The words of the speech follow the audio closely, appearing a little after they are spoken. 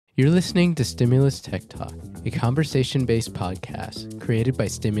You're listening to Stimulus Tech Talk, a conversation-based podcast created by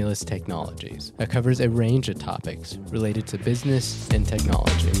Stimulus Technologies that covers a range of topics related to business and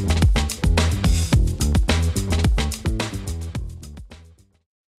technology.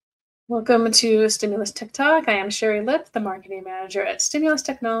 Welcome to Stimulus Tech Talk. I am Sherry Lipp, the marketing manager at Stimulus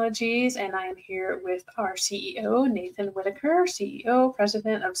Technologies, and I am here with our CEO, Nathan Whittacre, CEO,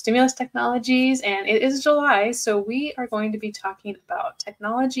 president of Stimulus Technologies, and it is July, so we are going to be talking about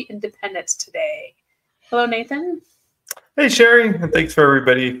technology independence today. Hello, Nathan. Hey, Sherry, and thanks for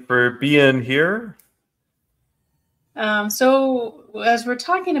everybody for being here. So as we're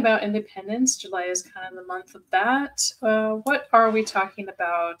talking about independence, July is kind of the month of that. What are we talking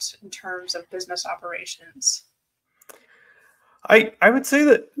about in terms of business operations? I would say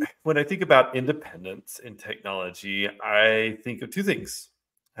that when I think about independence in technology, I think of two things.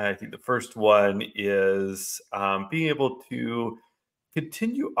 I think the first one is being able to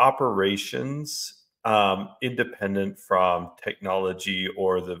continue operations independent from technology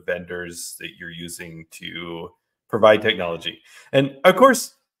or the vendors that you're using to provide technology. And of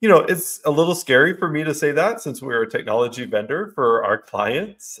course, you know, it's a little scary for me to say that since we're a technology vendor for our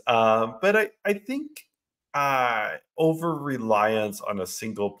clients. But I think over reliance on a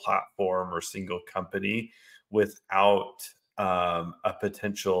single platform or single company without a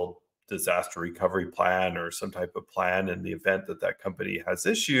potential disaster recovery plan or some type of plan in the event that that company has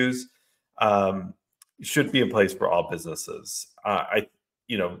issues should be in place for all businesses.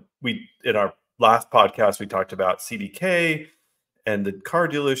 We in our last podcast we talked about CDK and the car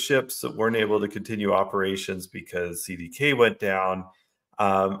dealerships that weren't able to continue operations because CDK went down.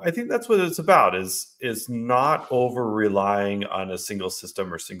 I think that's what it's about is not over relying on a single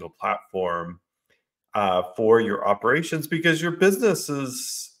system or single platform for your operations, because your business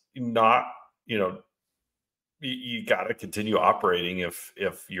is not, you got to continue operating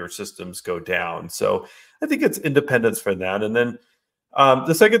if your systems go down. So I think it's independence from that. And then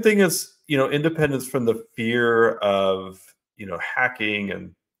the second thing is, independence from the fear of, hacking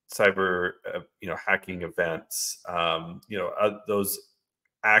and cyber, hacking events, those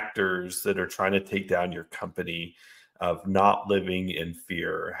actors that are trying to take down your company, of not living in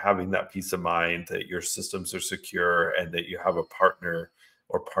fear, having that peace of mind that your systems are secure and that you have a partner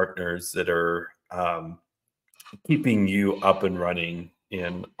or partners that are keeping you up and running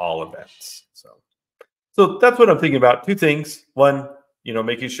in all events. So that's what I'm thinking about. Two things. One,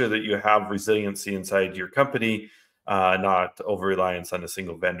 making sure that you have resiliency inside your company, not over reliance on a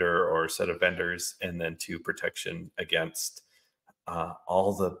single vendor or a set of vendors. And then two, protection against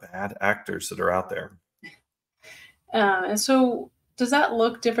all the bad actors that are out there. And so does that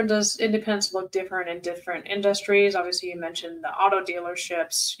look different? Does independence look different in different industries? Obviously, you mentioned the auto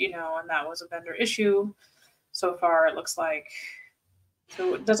dealerships, and that was a vendor issue. So far, it looks like.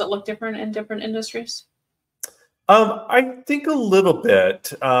 So does it look different in different industries? I think a little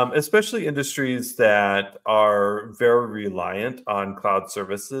bit, especially industries that are very reliant on cloud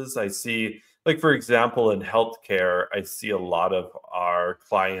services. I see, like, for example, in healthcare, I see a lot of our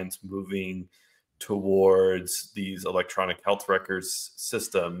clients moving towards these electronic health records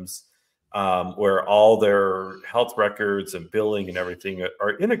systems, where all their health records and billing and everything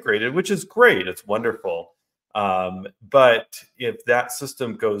are integrated, which is great. It's wonderful. But if that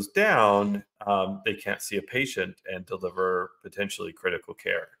system goes down, they can't see a patient and deliver potentially critical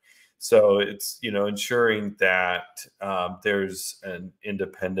care. So it's, ensuring that there's an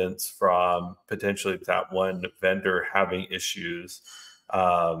independence from potentially that one vendor having issues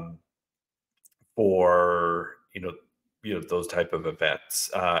for, those type of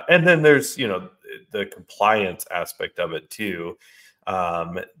events. And then there's, the compliance aspect of it too,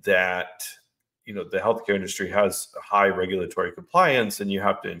 that, the healthcare industry has high regulatory compliance, and you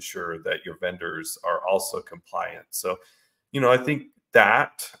have to ensure that your vendors are also compliant. So, I think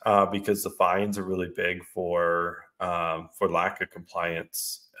that because the fines are really big for lack of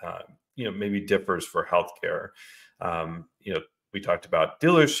compliance, maybe differs for healthcare. We talked about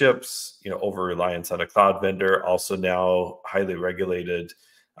dealerships, over reliance on a cloud vendor, also now highly regulated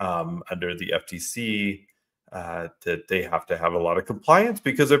under the FTC. That they have to have a lot of compliance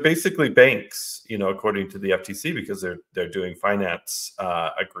because they're basically banks, according to the FTC, because they're doing finance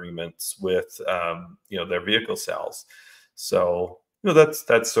agreements with their vehicle sales. So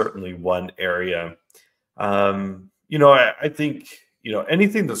that's certainly one area. I think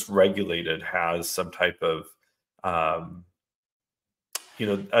anything that's regulated has some type of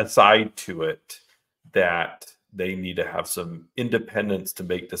a side to it that they need to have some independence to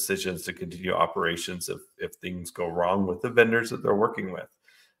make decisions to continue operations if things go wrong with the vendors that they're working with.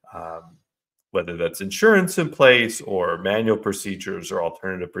 whether that's insurance in place or manual procedures or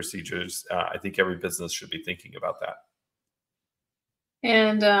alternative procedures. I think every business should be thinking about that.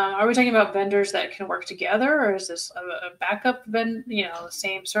 And are we talking about vendors that can work together, or is this a backup the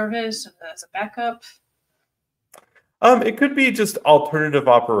same service as a backup? It could be just alternative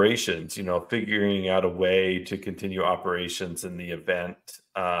operations, figuring out a way to continue operations in the event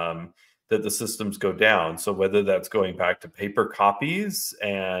that the systems go down. So whether that's going back to paper copies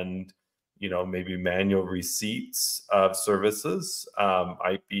and, maybe manual receipts of services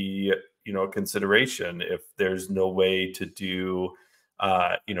might be, a consideration if there's no way to do,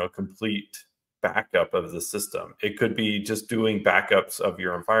 complete backup of the system. It could be just doing backups of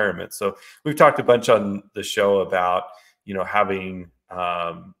your environment. So we've talked a bunch on the show about, having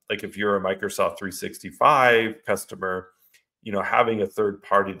like if you're a Microsoft 365 customer, having a third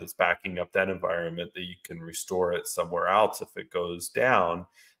party that's backing up that environment that you can restore it somewhere else if it goes down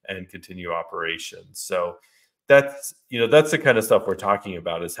and continue operations. So that's the kind of stuff we're talking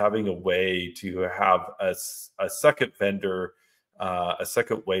about, is having a way to have a second vendor, a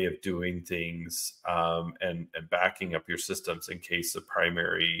second way of doing things, and backing up your systems in case the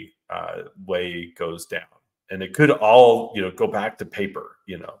primary way goes down. And it could all, go back to paper.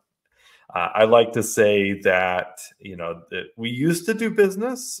 I like to say that, that we used to do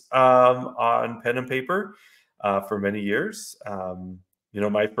business on pen and paper for many years.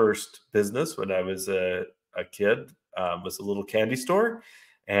 My first business when I was a kid was a little candy store.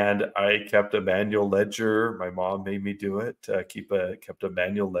 And I kept a manual ledger. My mom made me do it. Kept a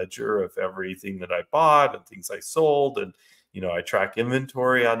manual ledger of everything that I bought and things I sold, and I track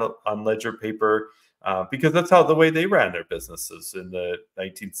inventory on ledger paper because that's the way they ran their businesses in the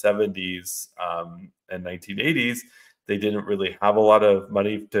 1970s and 1980s. They didn't really have a lot of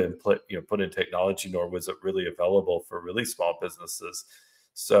money to put in technology, nor was it really available for really small businesses.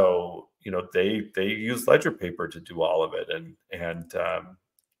 So they use ledger paper to do all of it, and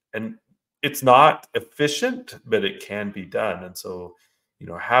it's not efficient, but it can be done. And so,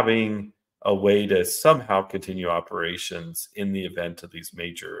 having a way to somehow continue operations in the event of these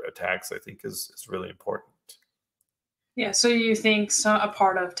major attacks, I think is really important. Yeah. So you think a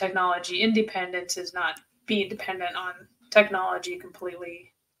part of technology independence is not being dependent on technology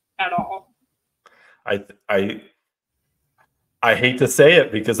completely at all? I hate to say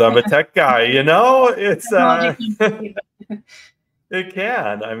it because I'm a tech guy, it's it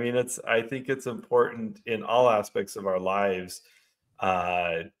can. I mean, I think it's important in all aspects of our lives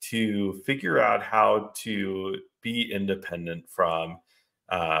to figure out how to be independent from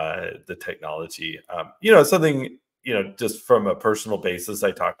the technology. Something, just from a personal basis,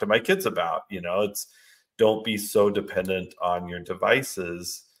 I talk to my kids about, it's don't be so dependent on your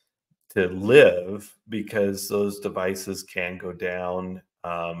devices to live, because those devices can go down.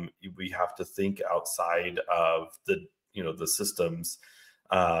 We have to think outside of the systems,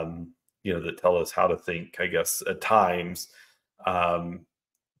 that tell us how to think, I guess, at times.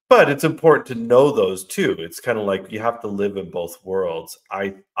 But it's important to know those too. It's kind of like you have to live in both worlds,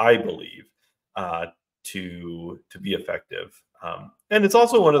 I believe, to be effective. And it's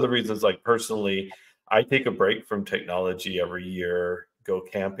also one of the reasons, like personally, I take a break from technology every year, go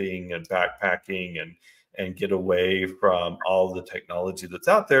camping and backpacking and get away from all the technology that's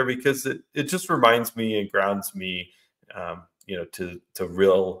out there, because it just reminds me and grounds me, to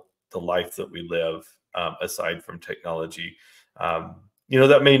the life that we live, aside from technology.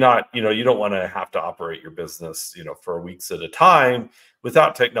 That may not, you don't want to have to operate your business, for weeks at a time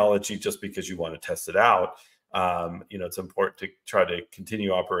without technology just because you want to test it out. It's important to try to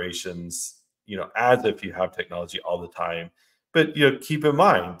continue operations, as if you have technology all the time. But, keep in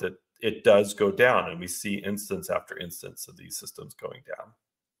mind that it does go down, and we see instance after instance of these systems going down.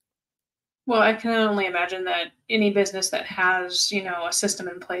 Well, I can only imagine that any business that has, a system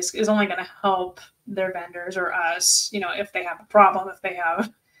in place is only going to help their vendors or us, if they have a problem, if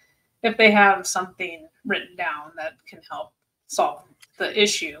they have something written down that can help solve the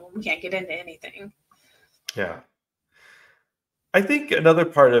issue. We can't get into anything. Yeah. I think another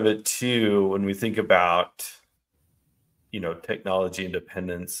part of it too, when we think about, technology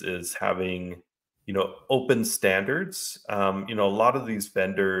independence, is having, open standards. A lot of these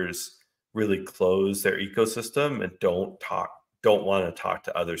vendors really close their ecosystem and don't want to talk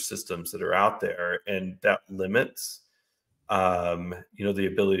to other systems that are out there, and that limits the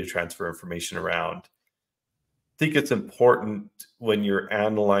ability to transfer information around. I think it's important when you're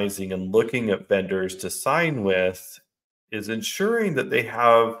analyzing and looking at vendors to sign with, is ensuring that they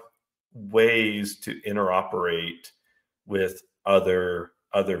have ways to interoperate with other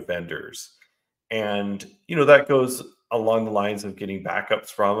vendors. And that goes along the lines of getting backups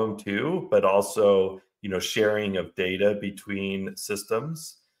from them too, but also, sharing of data between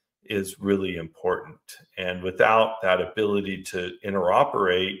systems is really important. And without that ability to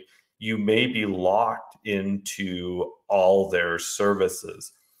interoperate, you may be locked into all their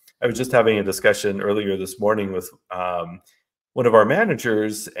services. I was just having a discussion earlier this morning with one of our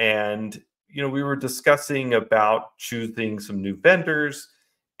managers, and we were discussing about choosing some new vendors,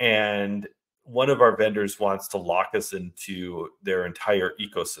 and one of our vendors wants to lock us into their entire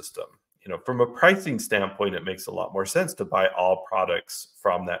ecosystem. From a pricing standpoint, it makes a lot more sense to buy all products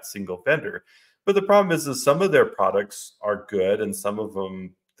from that single vendor. But the problem is some of their products are good, and some of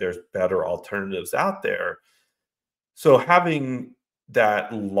them, there's better alternatives out there. So having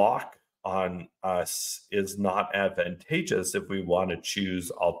that lock on us is not advantageous if we want to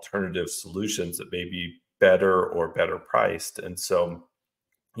choose alternative solutions that may be better or better priced. And so,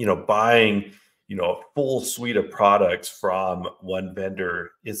 buying, a full suite of products from one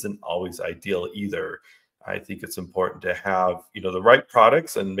vendor isn't always ideal either. I think it's important to have, the right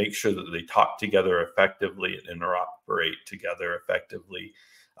products and make sure that they talk together effectively and interoperate together effectively.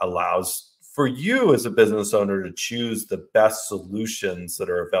 Allows for you as a business owner to choose the best solutions that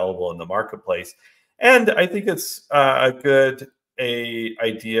are available in the marketplace. And I think it's a good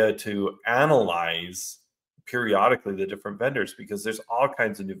idea to analyze periodically the different vendors, because there's all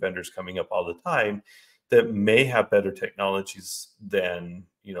kinds of new vendors coming up all the time that may have better technologies than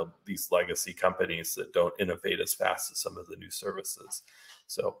these legacy companies that don't innovate as fast as some of the new services.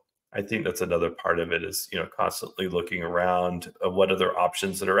 So I think that's another part of it, is constantly looking around what other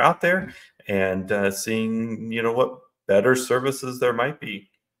options that are out there, and seeing what better services there might be.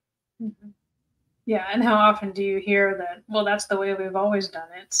 Mm-hmm. Yeah, and how often do you hear that? Well, that's the way we've always done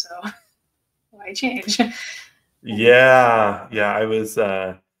it, so why change? Yeah, I was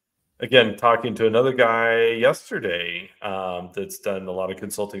again talking to another guy yesterday that's done a lot of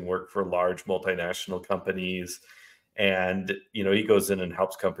consulting work for large multinational companies. And he goes in and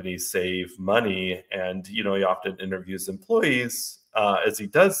helps companies save money, and he often interviews employees as he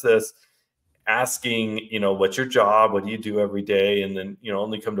does this, asking what's your job, what do you do every day, and then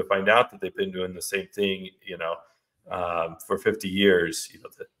only come to find out that they've been doing the same thing for 50 years.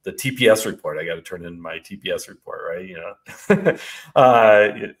 The TPS report, I got to turn in my TPS report, right?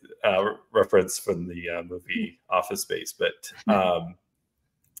 Reference from the movie Office Space. But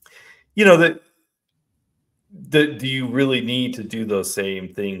do you really need to do those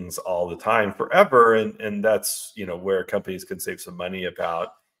same things all the time forever? And that's where companies can save some money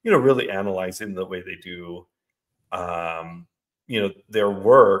about really analyzing the way they do their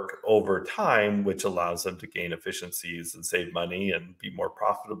work over time, which allows them to gain efficiencies and save money and be more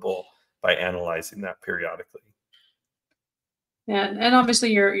profitable by analyzing that periodically. And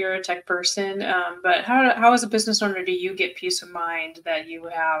obviously you're a tech person, but how as a business owner do you get peace of mind that you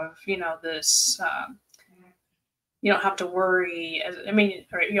have this you don't have to worry? I mean,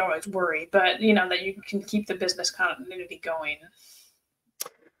 you always worry, but that you can keep the business continuity going.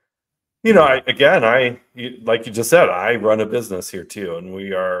 I like you just said, I run a business here too, and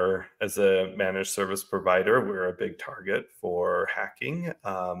we are, as a managed service provider, we're a big target for hacking.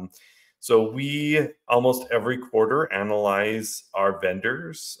 So we almost every quarter analyze our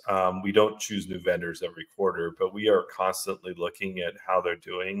vendors. We don't choose new vendors every quarter, but we are constantly looking at how they're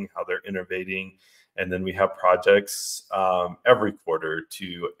doing, how they're innovating. And then we have projects every quarter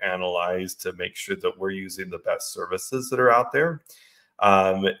to analyze, to make sure that we're using the best services that are out there.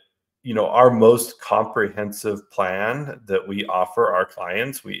 Our most comprehensive plan that we offer our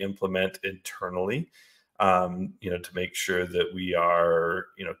clients, we implement internally, to make sure that we are,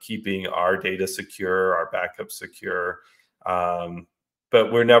 keeping our data secure, our backup secure.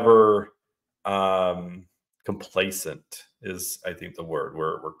 But we're never complacent is, I think, the word.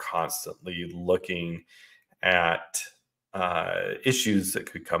 We're constantly looking at issues that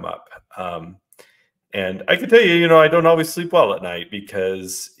could come up. And I can tell you, I don't always sleep well at night,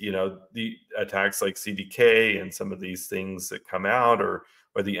 because, the attacks like CDK and some of these things that come out, or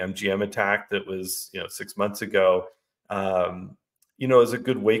the MGM attack that was, 6 months ago, is a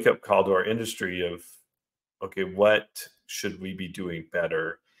good wake up call to our industry of, okay, what should we be doing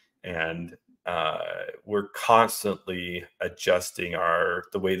better? And we're constantly adjusting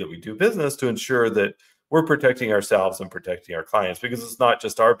the way that we do business to ensure that we're protecting ourselves and protecting our clients, because it's not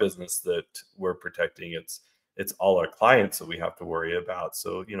just our business that we're protecting, it's all our clients that we have to worry about.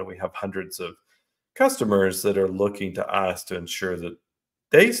 So, we have hundreds of customers that are looking to us to ensure that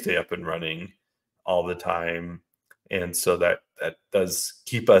they stay up and running all the time. And so that does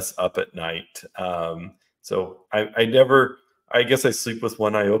keep us up at night. So I guess I sleep with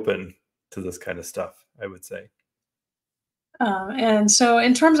one eye open to this kind of stuff, I would say. And so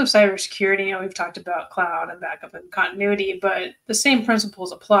in terms of cybersecurity, we've talked about cloud and backup and continuity, but the same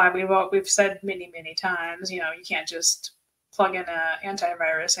principles apply. We've said many, many times, you can't just plug in an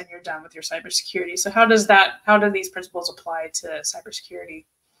antivirus and you're done with your cybersecurity. So how do these principles apply to cybersecurity?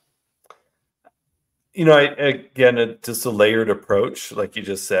 Again, just a layered approach. Like you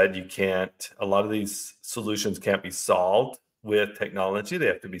just said, a lot of these solutions can't be solved with technology. They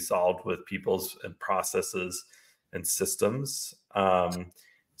have to be solved with people's and processes and systems.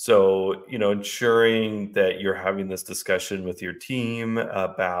 So, ensuring that you're having this discussion with your team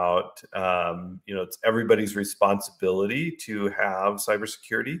about, it's everybody's responsibility to have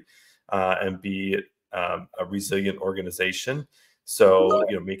cybersecurity and be a resilient organization. So,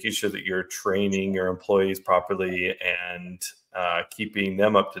 making sure that you're training your employees properly and keeping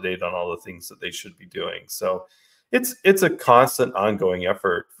them up to date on all the things that they should be doing. So, it's a constant, ongoing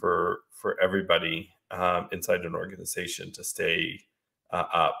effort for everybody inside an organization to stay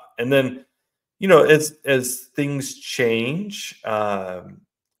up. And then, as things change,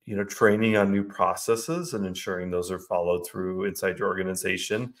 training on new processes and ensuring those are followed through inside your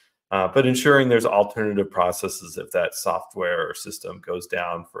organization. But ensuring there's alternative processes if that software or system goes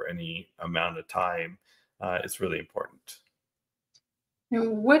down for any amount of time is really important.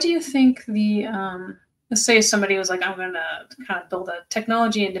 What do you think let's say somebody was like, I'm going to kind of build a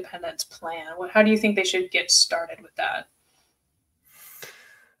technology independence plan. How do you think they should get started with that?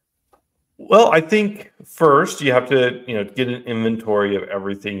 Well, I think first you have to, get an inventory of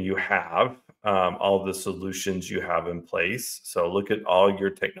everything you have. All the solutions you have in place. So look at all your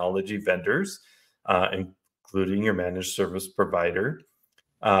technology vendors, including your managed service provider.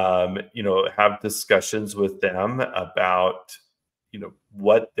 Have discussions with them about,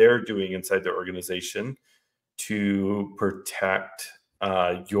 what they're doing inside their organization to protect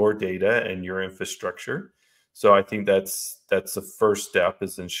your data and your infrastructure. So I think that's the first step,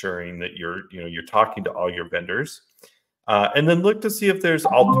 is ensuring that you're talking to all your vendors. And then look to see if there's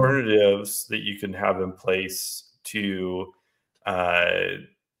alternatives that you can have in place to,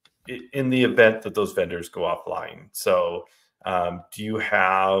 in the event that those vendors go offline. So do you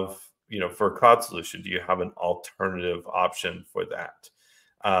have, for a cloud solution, do you have an alternative option for that?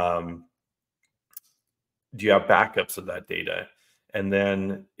 Do you have backups of that data? And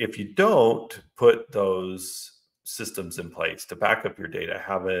then if you don't put those systems in place to back up your data,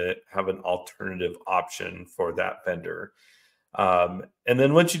 have an alternative option for that vendor. And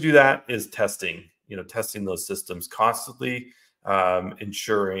then once you do that, is testing those systems constantly,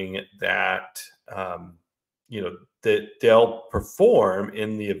 ensuring that, that they'll perform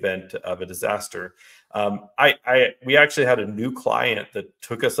in the event of a disaster. We actually had a new client that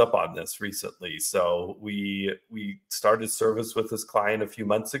took us up on this recently. So we started service with this client a few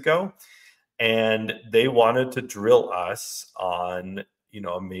months ago, and they wanted to drill us on,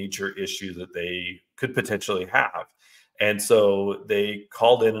 a major issue that they could potentially have. And so they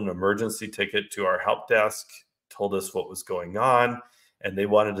called in an emergency ticket to our help desk, told us what was going on, and they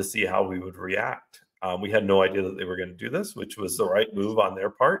wanted to see how we would react. We had no idea that they were going to do this, which was the right move on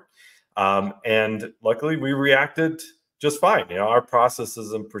their part. And luckily, we reacted just fine. Our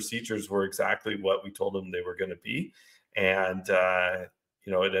processes and procedures were exactly what we told them they were going to be. And,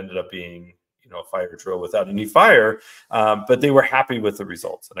 it ended up being, a fire drill without any fire, but they were happy with the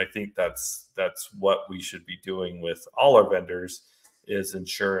results. And I think that's what we should be doing with all our vendors, is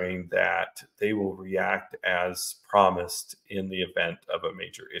ensuring that they will react as promised in the event of a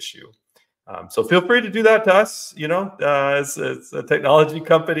major issue. So feel free to do that to us, as a technology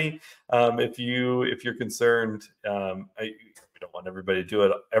company. If you're concerned, we don't want everybody to do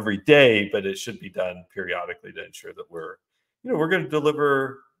it every day, but it should be done periodically to ensure that we're going to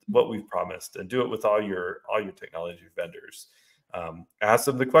deliver what we've promised, and do it with all your technology vendors. Ask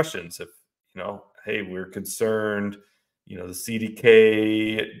them the questions. If, hey, we're concerned, the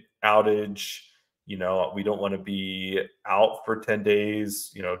CDK outage, we don't want to be out for 10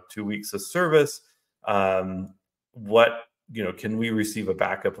 days, 2 weeks of service. What, can we receive a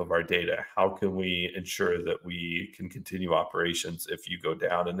backup of our data? How can we ensure that we can continue operations if you go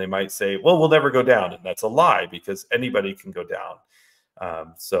down? And they might say, well, we'll never go down. And that's a lie, because anybody can go down.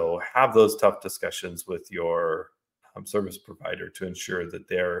 So have those tough discussions with your service provider to ensure that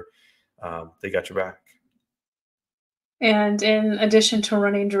they got your back. And in addition to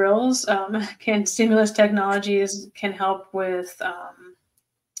running drills, can Stimulus Technologies can help with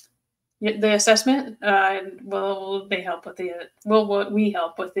the assessment? Will they help with will we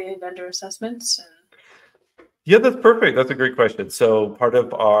help with the vendor assessments? Yeah, that's perfect. That's a great question. So part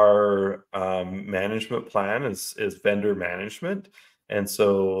of our management plan is vendor management. And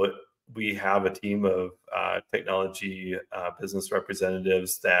so we have a team of technology business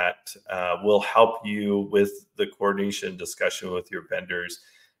representatives that will help you with the coordination discussion with your vendors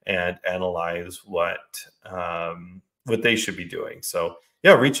and analyze what they should be doing. So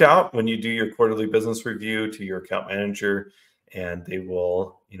yeah, reach out when you do your quarterly business review to your account manager, and they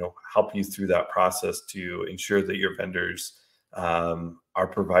will, help you through that process to ensure that your vendors are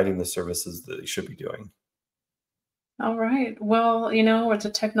providing the services that they should be doing. All right. Well, it's a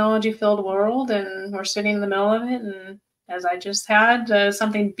technology-filled world, and we're sitting in the middle of it. And as I just had,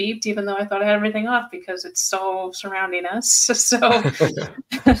 something beeped, even though I thought I had everything off because it's so surrounding us. So,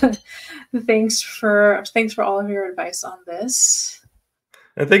 thanks for all of your advice on this.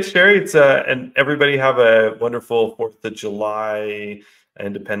 And thanks, Sherry. It's and everybody have a wonderful 4th of July,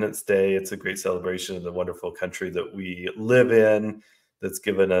 Independence Day. It's a great celebration of the wonderful country that we live in, that's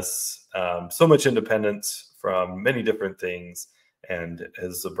given us so much independence from many different things, and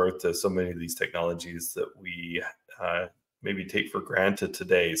as the birth to so many of these technologies that we maybe take for granted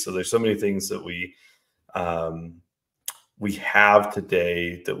today. So there's so many things that we have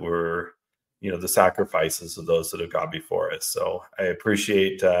today that were, the sacrifices of those that have gone before us. So I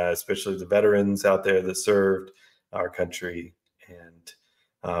appreciate especially the veterans out there that served our country, and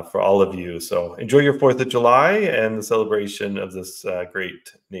for all of you. So enjoy your 4th of July and the celebration of this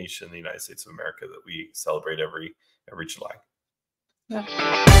great nation, the United States of America, that we celebrate every July.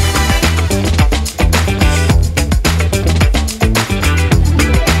 Yeah.